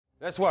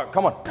Let's work,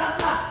 come on.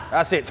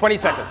 That's it, 20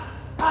 seconds.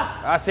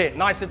 That's it,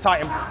 nice and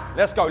tight.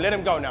 Let's go, let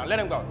him go now, let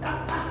him go.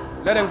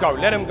 Let him go,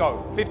 let him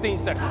go. 15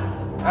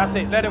 seconds. That's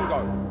it, let him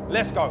go.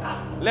 Let's go,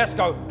 let's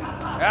go.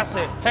 That's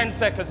it, 10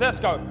 seconds, let's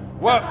go.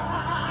 Work.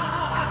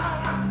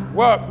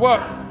 Work,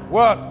 work,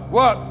 work,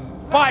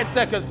 work. 5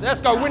 seconds, let's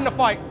go, win the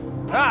fight.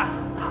 Ah.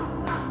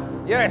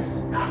 Yes,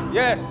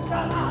 yes.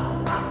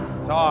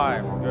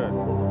 Time,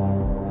 good.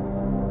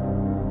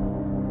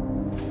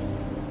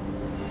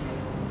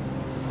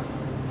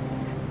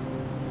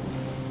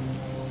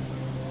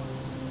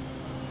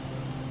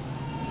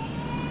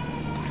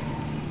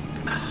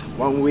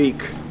 One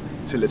week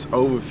till it's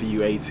over for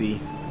you, AT.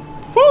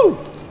 Woo!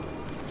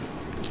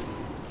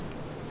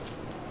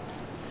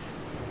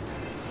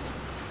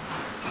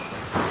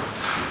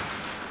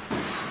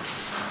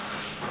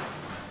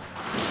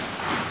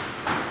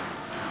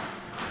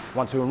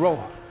 One, two, and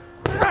roll.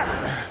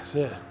 That's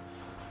it.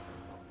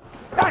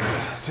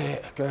 That's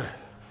it, good.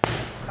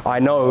 I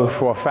know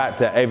for a fact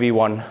that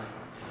everyone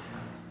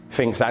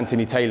thinks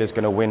Anthony Taylor's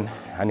gonna win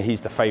and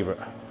he's the favorite.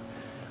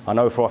 I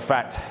know for a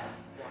fact.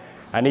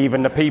 And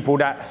even the people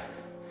that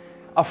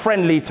are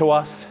friendly to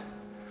us,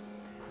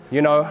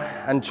 you know,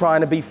 and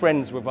trying to be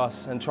friends with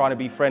us and trying to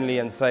be friendly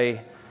and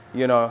say,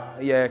 you know,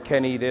 yeah,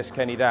 Kenny this,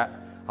 Kenny that,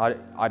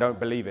 I don't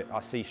believe it.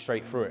 I see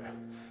straight through it.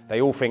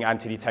 They all think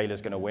Anthony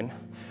Taylor's gonna win.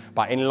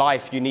 But in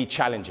life, you need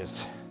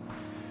challenges.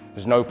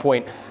 There's no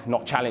point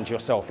not challenge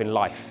yourself in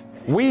life.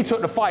 We took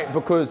the fight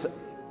because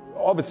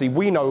obviously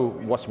we know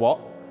what's what,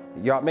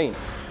 you know what I mean?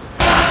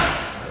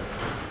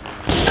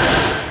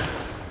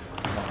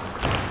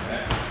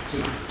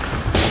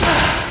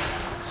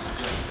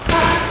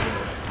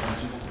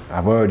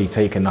 I've already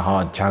taken the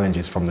hard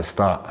challenges from the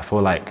start. I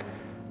feel like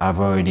I've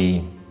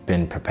already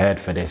been prepared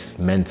for this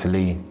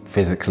mentally,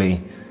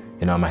 physically.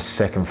 You know, my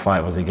second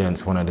fight was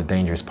against one of the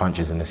dangerous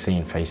punchers in the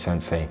scene, Face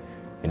Sensei.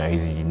 You know,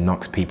 he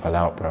knocks people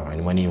out, bro.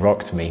 And when he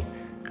rocked me,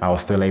 I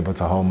was still able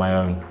to hold my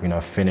own, you know,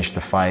 finish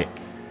the fight.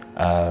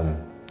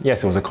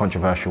 Yes, it was a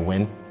controversial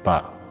win,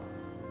 but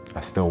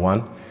I still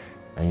won.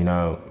 And, you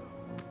know,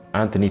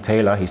 Anthony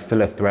Taylor, he's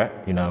still a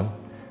threat, you know.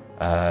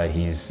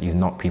 He's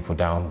knocked people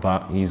down,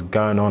 but he's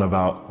going on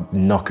about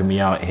knocking me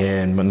out here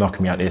and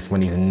knocking me out this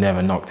when he's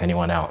never knocked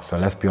anyone out. So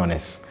let's be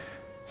honest,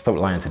 stop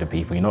lying to the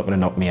people. You're not gonna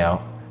knock me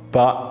out,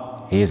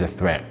 but he is a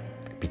threat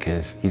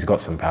because he's got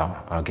some power,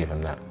 I'll give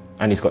him that.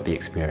 And he's got the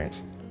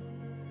experience.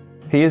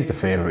 He is the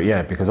favorite,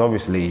 yeah, because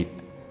obviously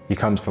he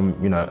comes from,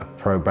 you know, a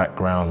pro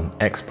background,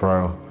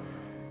 ex-pro.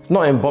 It's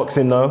not in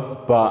boxing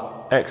though,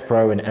 but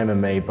ex-pro in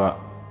MMA, but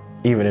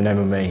even in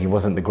MMA, he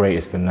wasn't the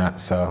greatest in that,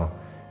 so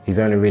he's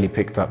only really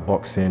picked up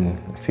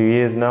boxing a few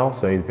years now,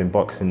 so he's been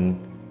boxing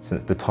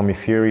since the Tommy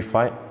Fury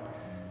fight.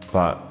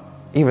 But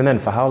even then,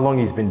 for how long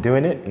he's been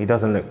doing it, he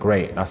doesn't look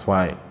great. That's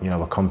why, you know,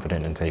 we're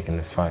confident in taking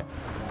this fight.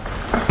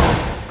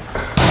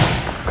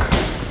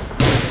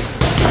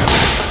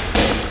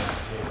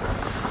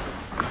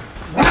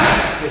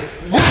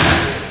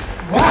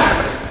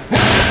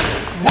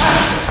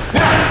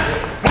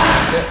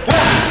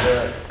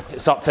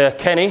 It's up to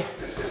Kenny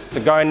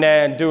to go in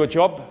there and do a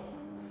job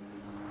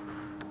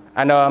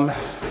and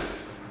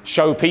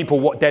show people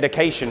what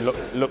dedication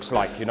looks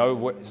like, you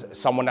know,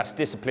 someone that's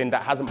disciplined,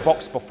 that hasn't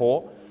boxed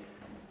before.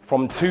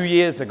 From 2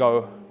 years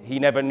ago, he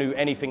never knew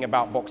anything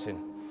about boxing.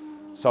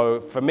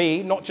 So for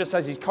me, not just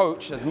as his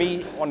coach, as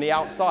me on the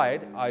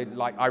outside,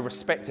 I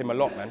respect him a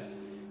lot, man.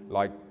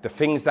 Like the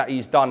things that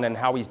he's done and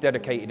how he's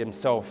dedicated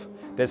himself.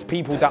 There's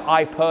people that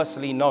I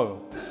personally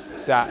know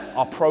that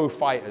are pro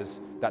fighters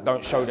that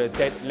don't show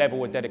the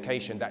level of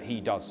dedication that he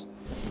does.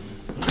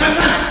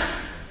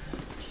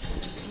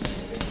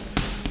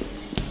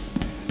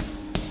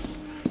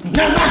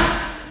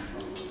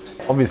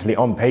 Obviously,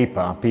 on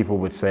paper, people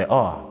would say,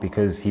 oh,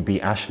 because he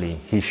beat Ashley,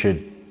 he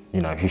should,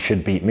 you know, he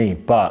should beat me.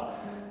 But,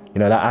 you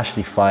know, that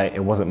Ashley fight, it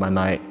wasn't my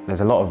night.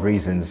 There's a lot of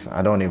reasons.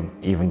 I don't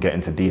even get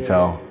into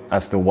detail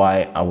as to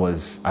why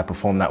I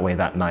performed that way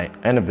that night.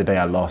 End of the day,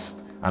 I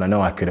lost, and I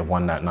know I could have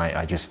won that night.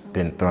 I just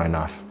didn't throw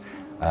enough.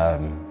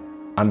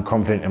 I'm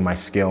confident in my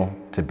skill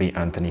to beat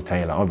Anthony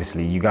Taylor.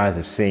 Obviously, you guys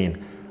have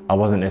seen, I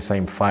wasn't the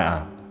same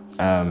fighter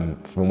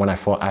from when I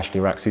fought Ashley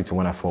Raksu to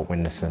when I fought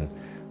Winderson.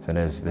 So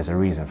there's a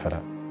reason for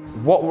that.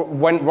 What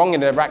went wrong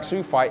in the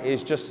Raksu fight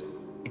is just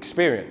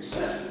experience.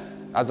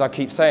 As I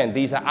keep saying,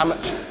 these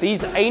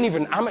ain't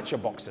even amateur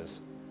boxers.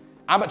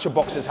 Amateur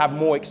boxers have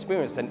more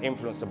experience than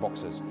influencer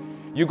boxers.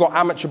 You got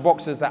amateur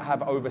boxers that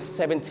have over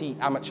 70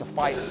 amateur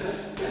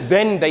fights,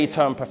 then they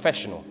turn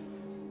professional.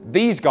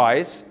 These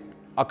guys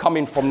are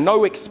coming from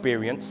no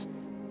experience,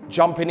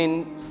 jumping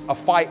in a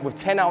fight with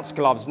 10-ounce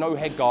gloves, no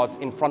head guards,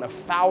 in front of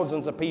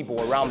thousands of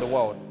people around the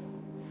world,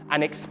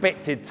 and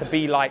expected to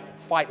be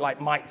fight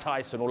like Mike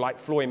Tyson or like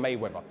Floyd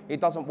Mayweather.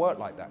 It doesn't work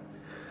like that.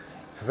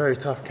 A very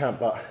tough camp,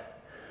 but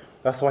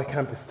that's why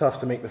camp is tough,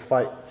 to make the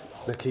fight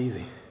look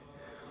easy.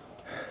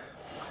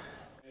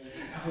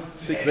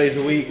 6 days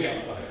a week,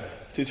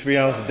 2 to 3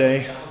 hours a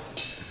day,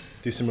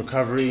 do some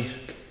recovery,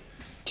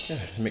 yeah,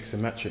 mix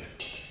and match it.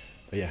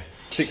 But yeah,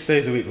 6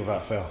 days a week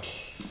without fail.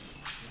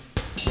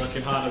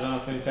 working harder than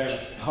Anthony Taylor?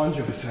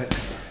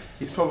 100%.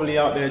 He's probably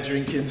out there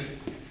drinking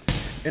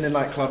in a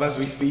nightclub as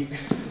we speak.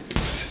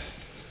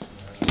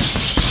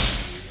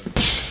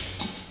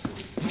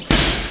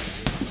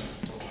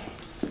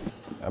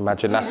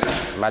 Imagine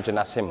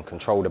that's him,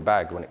 control the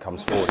bag when it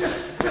comes forward.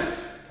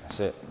 That's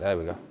it, there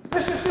we go.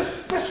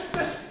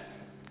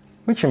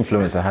 Which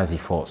influencer has he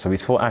fought? So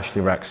he's fought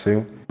Ashley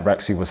Raksu.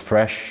 Raksu was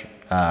fresh.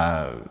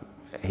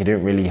 He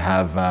didn't really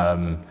have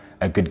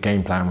a good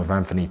game plan with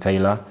Anthony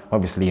Taylor.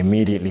 Obviously,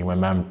 immediately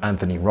when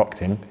Anthony rocked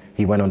him,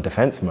 he went on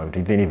defense mode.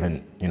 He didn't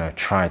even,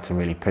 try to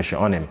really push it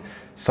on him.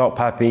 Salt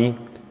Papi,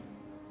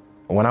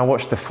 when I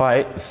watched the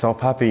fight, Salt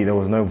Papi, there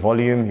was no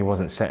volume. He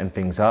wasn't setting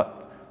things up.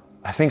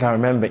 I think I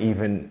remember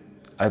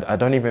I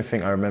don't even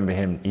think I remember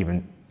him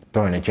even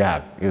throwing a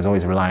jab. He was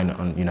always relying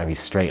on, his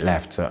straight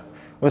left. So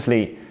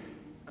obviously,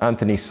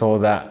 Anthony saw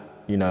that,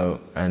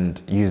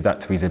 and used that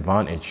to his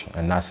advantage.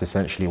 And that's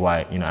essentially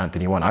why,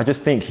 Anthony won. I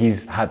just think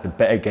he's had the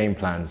better game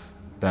plans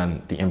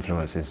than the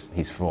influences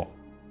he's fought.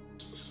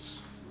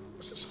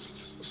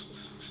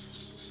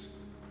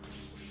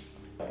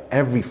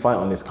 Every fight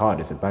on this card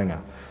is a banger.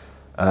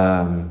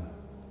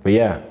 But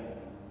yeah,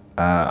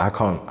 I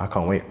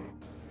can't wait.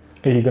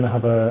 Are you going to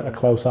have a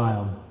close eye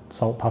on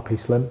Salt Papi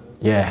Slim?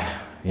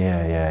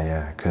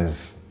 Yeah,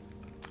 because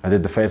I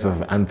did the face-off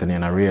with Anthony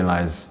and I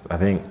realized, I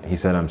think he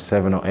said I'm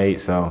 7 or 8,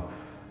 so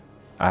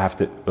I have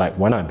to,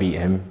 when I beat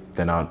him,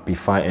 then I'll be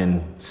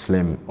fighting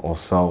Slim or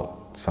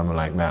Salt, something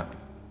like that,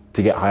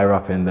 to get higher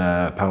up in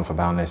the pound for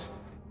pound list.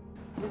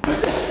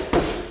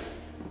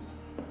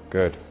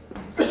 Good.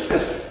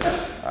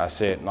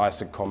 That's it,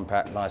 nice and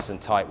compact, nice and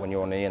tight when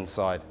you're on the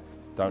inside.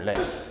 Don't let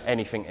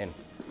anything in.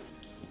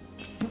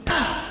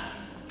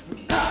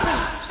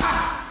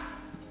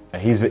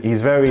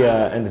 He's very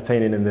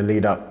entertaining in the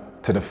lead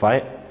up to the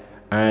fight,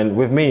 and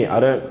with me, I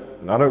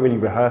don't really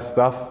rehearse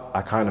stuff.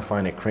 I kind of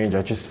find it cringe.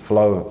 I just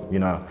flow,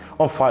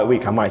 On fight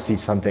week, I might see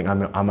something.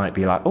 I might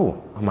be like,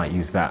 oh, I might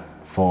use that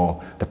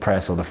for the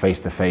press or the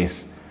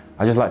face-to-face.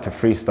 I just like to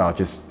freestyle,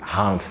 just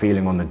how I'm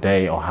feeling on the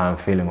day or how I'm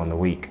feeling on the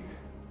week.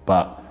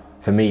 But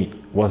for me,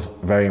 what's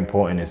very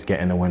important is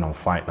getting the win on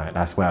fight night.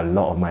 That's where a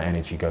lot of my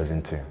energy goes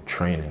into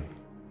training.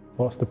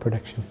 What's the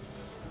prediction?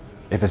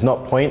 If it's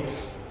not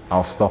points,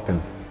 I'll stop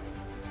him.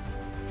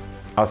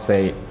 I'll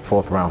say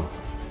 4th round.